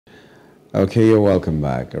Okay, you're welcome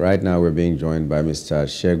back. Right now, we're being joined by Mr.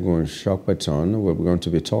 Segun Sopitan. We're going to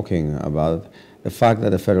be talking about the fact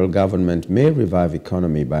that the federal government may revive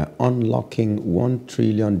economy by unlocking $1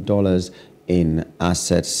 trillion in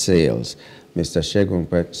asset sales. Mr. Segun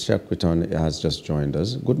Sopitan has just joined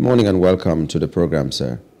us. Good morning and welcome to the program,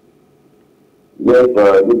 sir. Yes,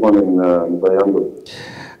 good morning, Bayambo.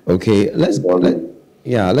 Okay,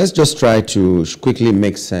 let's just try to quickly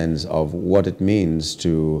make sense of what it means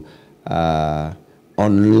to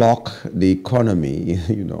unlock the economy,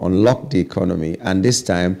 unlock the economy. And this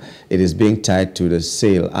time it is being tied to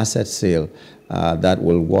the asset sale that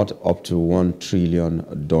will worth up to $1 trillion.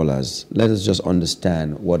 Let us just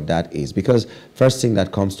understand what that is. Because first thing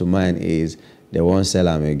that comes to mind is they won't sell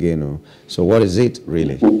them again. So what is it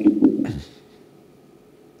really?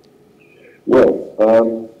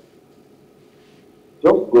 Well,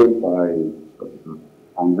 just going by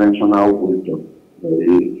conventional wisdom,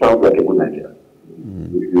 it sounds like a good idea.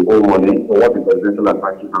 If you owe money, so what the Presidential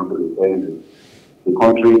Advisory Council is saying is the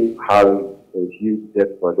country has a huge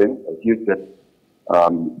debt burden, a huge debt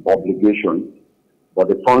obligation, but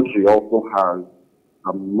the country also has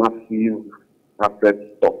a massive asset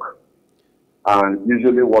stock. And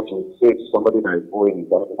usually what you say to somebody that is owing is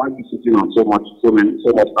that why are you sitting on so much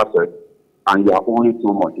assets and you are owing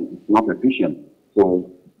so much? It's not efficient.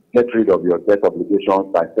 So get rid of your debt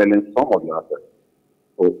obligations by selling some of your assets.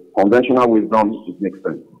 So conventional wisdom, it makes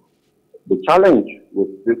sense. The challenge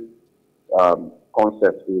with this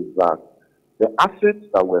concept is that the assets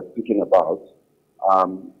that we're speaking about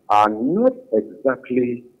are not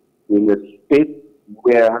exactly in a state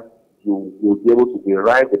where you will be able to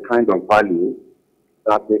derive the kind of value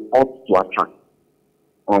that they ought to attract.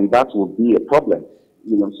 And that will be a problem.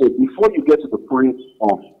 So before you get to the point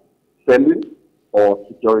of selling or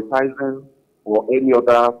securitizing or any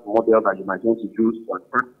other model that you might want to use to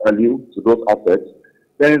attract value to those assets,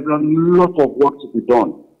 there is a lot of work to be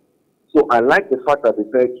done. So I like the fact that they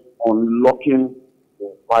said unlocking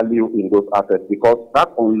the value in those assets, because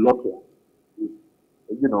that unlocking is,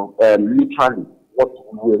 literally what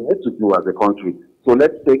we need to do as a country. So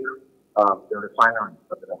let's take the refinery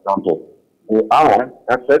as an example. They are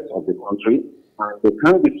assets of the country, and they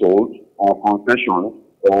can be sold on concession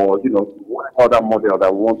or, what other model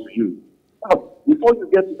that we want to use. But before you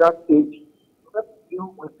get to that stage, let's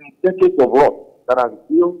deal with the decades of rot that are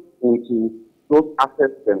built into those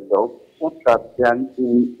assets themselves, such that they are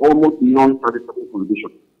in almost non-serviceable condition.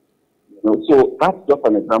 So that's just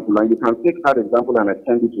an example, and you can take that example and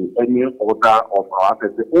extend it to any other of our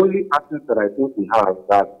assets. The only assets that I think we have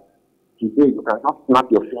that today you can just snap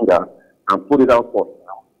your finger and put it out for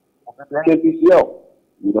the NNPCL.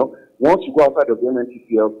 Once you go outside of the NNPCL,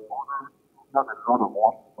 you have a lot of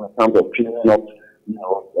work in terms of cleaning up,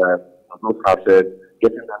 those assets,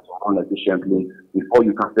 getting them to run efficiently before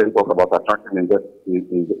you can then talk about attracting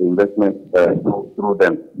investment through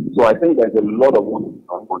them. So I think there's a lot of work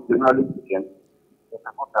on, but generally speaking, it's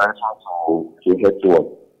a good direction to head towards.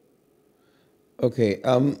 Okay.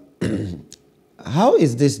 How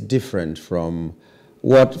is this different from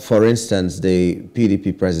what, for instance, the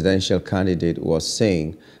PDP presidential candidate was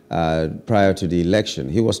saying prior to the election?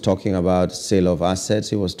 He was talking about sale of assets,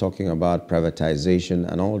 he was talking about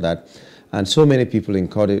privatization and all that. And so many people,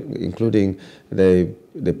 including the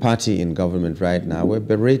party in government right now, were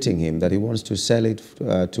berating him that he wants to sell it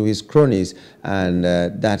to his cronies, and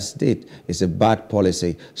that's it. It's a bad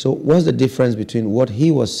policy. So what's the difference between what he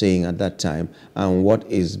was saying at that time and what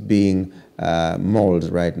is being molded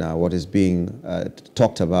right now, what is being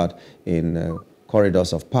talked about in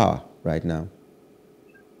corridors of power right now?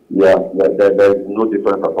 Yeah, there's no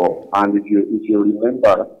difference at all. And if you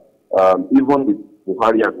remember, even the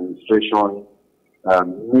Buhari administration,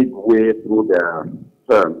 midway through their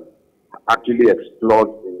term, actually explored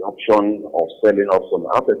the option of selling off some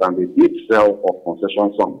assets, and they did sell off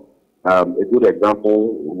concession some. A good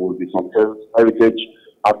example would be some heritage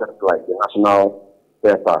assets like the National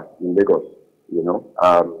Theatre in Lagos.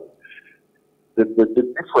 The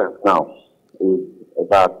difference now is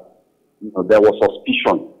that there was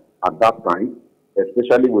suspicion at that time,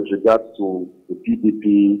 especially with regards to the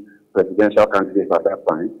PDP presidential candidate at that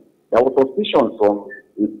time. There was suspicion from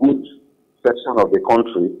a good section of the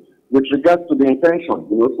country with regards to the intention.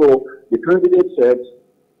 So the candidate said,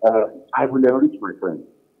 I will enrich my friends.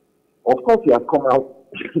 Of course, he has come out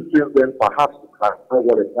since then, perhaps to clarify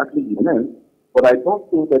what exactly he meant, but I don't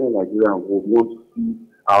think any Nigerian would want to see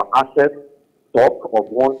our asset stock of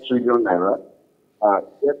 1 trillion naira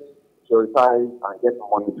get securitized and get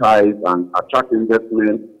monetized and attract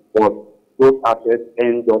investment, but those assets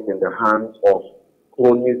end up in the hands of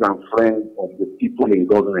cronies and friends of the people in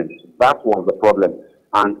government. That was the problem.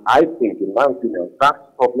 And I think, in my opinion,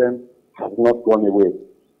 that problem has not gone away.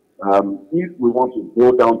 If we want to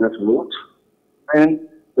go down this route, and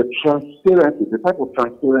the transparency, the type of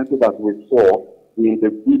transparency that we saw in the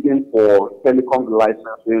bidding for telecom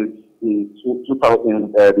licenses in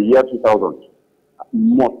 2000, the year 2000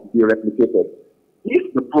 must be replicated.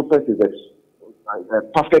 If the process is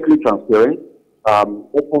perfectly transparent,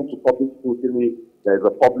 open to public scrutiny, there's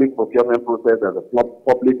a public procurement process, there's a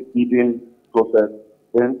public bidding process,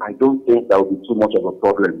 then I don't think that will be too much of a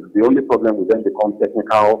problem. The only problem will then become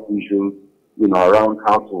technical issues, around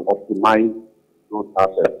how to optimize those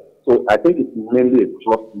assets. So I think it's mainly a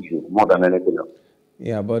trust issue more than anything else.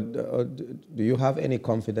 Yeah, but do you have any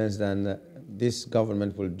confidence that this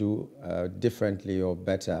government will do differently or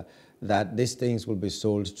better, that these things will be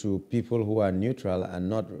sold to people who are neutral and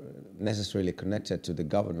not necessarily connected to the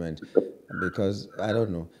government? Because I don't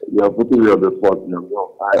know. You're putting me on the spot.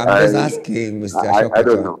 I'm just asking, Mr. I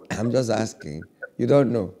don't know. I'm just asking. You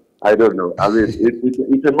don't know? I don't know. I mean,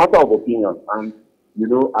 it's a matter of opinion. And,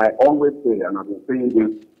 I always say, and I've been saying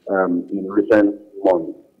this in recent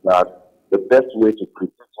months, that the best way to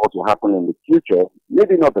predict what will happen in the future,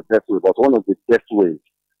 maybe not the best way, but one of the best ways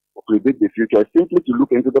to predict the future is simply to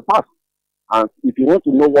look into the past. And if you want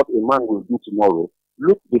to know what a man will do tomorrow,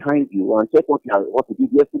 look behind you and check what he did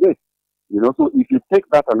yesterday. So if you take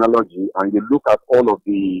that analogy and you look at all of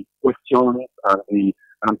the questions and the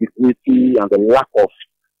ambiguity and the lack of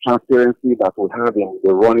transparency that we have in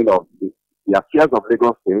the running of the affairs of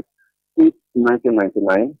Lagos State since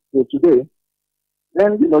 1999 to today,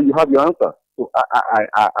 then you have your answer. So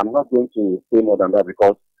I'm not going to say more than that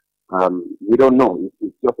because we don't know.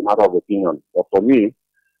 It's just a matter of opinion. But for me,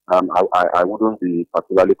 I wouldn't be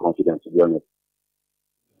particularly confident, to be honest.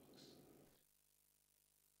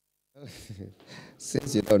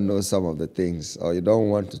 Since you don't know some of the things, or you don't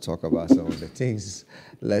want to talk about some of the things,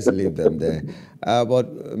 let's leave them there.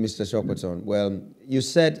 But Mr. Sopitan, well, you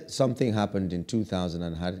said something happened in 2000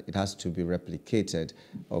 and it has to be replicated.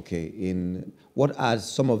 Okay, what are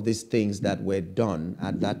some of these things that were done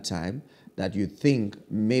at that time that you think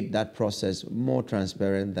made that process more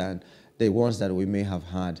transparent than the ones that we may have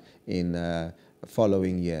had in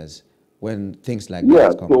following years when things like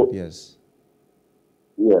that come up? Yes.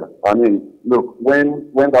 Yeah, I mean, look,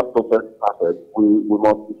 when that process started,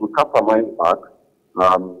 if we cast our mind back,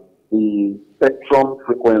 the spectrum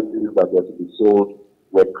frequencies that were to be sold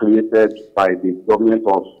were created by the government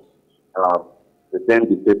of the then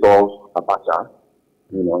dictator Abacha,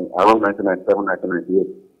 around 1997, 1998.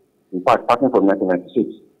 In fact, starting from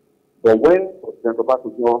 1996. But when President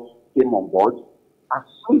Obasanjo came on board, as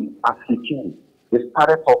soon as he came, they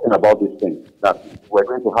started talking about these things, that we're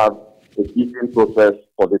going to have the bidding process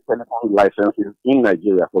for the telecom licenses in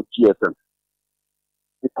Nigeria for GSM.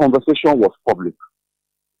 The conversation was public.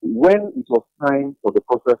 When it was time for the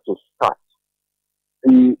process to start,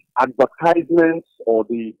 the advertisements or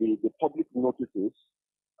the public notices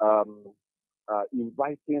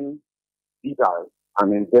inviting bidders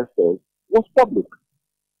and investors was public.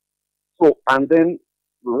 So, and then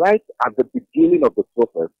right at the beginning of the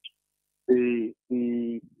process, the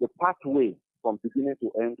pathway from beginning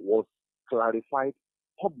to end was clarified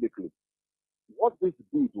publicly. What this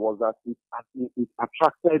did was that it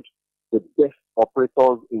attracted the best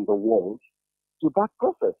operators in the world to that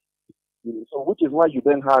process. So, which is why you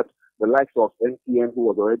then had the likes of MTN, who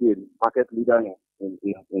was already a market leader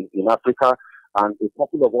in Africa, and a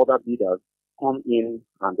couple of other bidders come in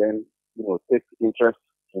and then take interest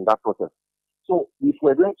in that process. So, if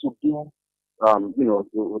we're going to do, we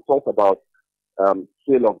talk about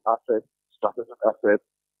sale of assets, strategic assets,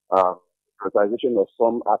 privatization of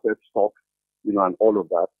some asset stock, and all of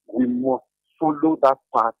that, we must follow that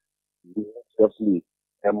path carefully.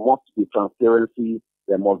 There must be transparency.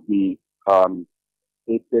 There must be a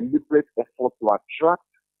deliberate effort to attract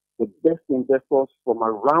the best investors from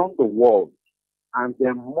around the world. And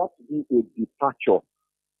there must be a departure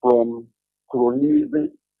from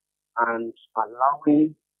cronyism and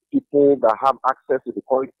allowing people that have access to the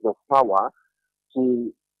corridors of power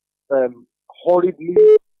to horribly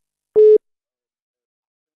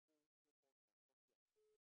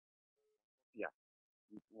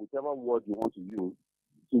whichever word you want to use,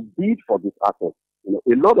 to bid for this asset.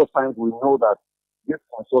 A lot of times we know that these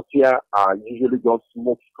consortia are usually just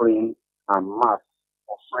smoke screens and masks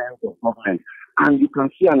of friends of government. And you can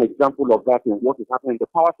see an example of that in what is happening in the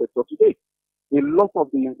power sector today. A lot of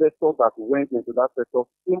the investors that went into that sector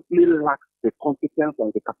simply lack the competence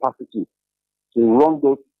and the capacity to run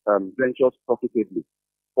those ventures profitably.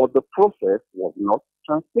 But the process was not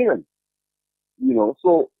transparent.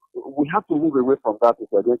 So we have to move away from that if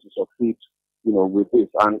we're going to succeed, with this.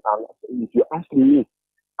 And if you ask me,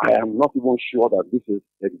 I am not even sure that this is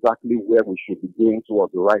exactly where we should be going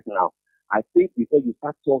towards right now. I think before you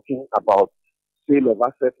start talking about sale of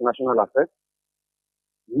assets, national assets,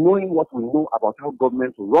 knowing what we know about how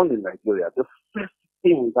government run in Nigeria, the first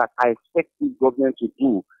thing that I expect this government to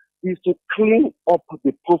do is to clean up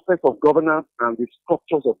the process of governance and the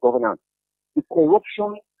structures of governance. The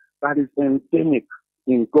corruption that is endemic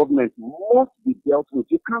in government must be dealt with.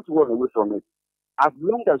 You can't run away from it. As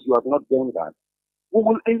long as you have not done that, we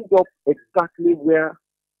will end up exactly where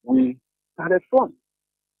we started from.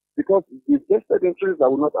 Because the vested interests that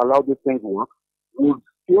will not allow these things to work will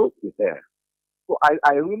still be there. So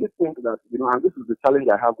I really think that, and this is the challenge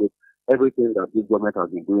I have with everything that this government has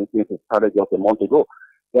been doing since it started just a month ago.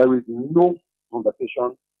 There is no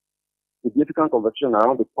conversation, significant conversation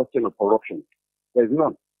around the question of corruption. There is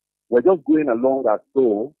none. We're just going along as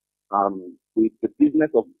though the business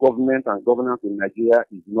of government and governance in Nigeria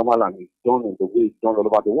is normal and it's done in the way it's done all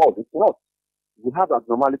over the world. It's not. We have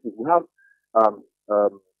abnormalities. We have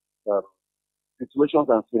situations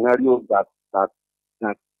and scenarios that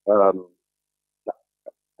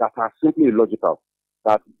are simply illogical,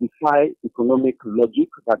 that defy economic logic,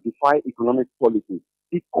 that defy economic policy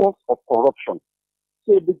because of corruption.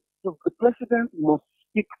 So the president must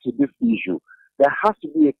speak to this issue. There has to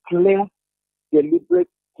be a clear, deliberate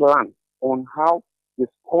plan on how the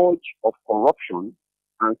scourge of corruption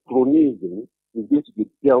and cronyism is going to be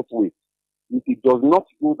dealt with. If he does not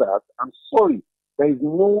do that, I'm sorry, there is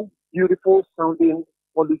no beautiful sounding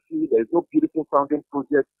policy, there is no beautiful sounding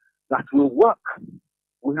project that will work.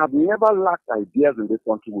 We have never lacked ideas in this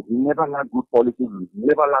country. We've never lacked good policies. We've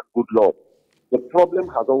never lacked good law. The problem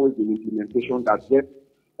has always been implementation that gets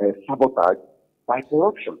sabotaged by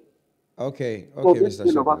corruption. Okay, so this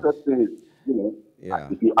Mr. Segun. Thing is,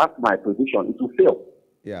 if you ask my position, it will fail.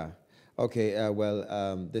 Yeah. Okay,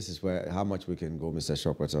 this is how much we can go, Mr.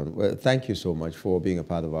 Sopitan. Well, thank you so much for being a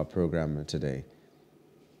part of our program today.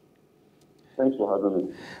 Thanks for having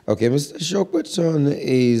me. Okay, Mr. Sopitan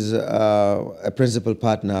is a principal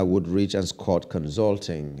partner at Woodridge and Scott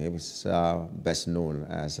Consulting. He was best known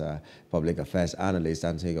as a public affairs analyst,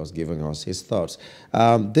 and he was giving us his thoughts.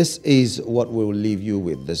 This is what we will leave you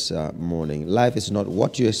with this morning. Life is not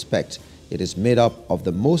what you expect. It is made up of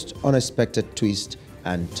the most unexpected twists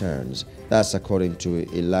and turns. That's according to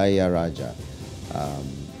Elijah Raja.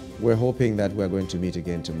 We're hoping that we're going to meet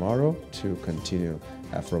again tomorrow to continue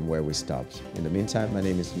from where we stopped. In the meantime, my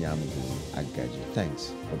name is Nyamdu Agaji.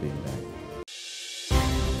 Thanks for being there.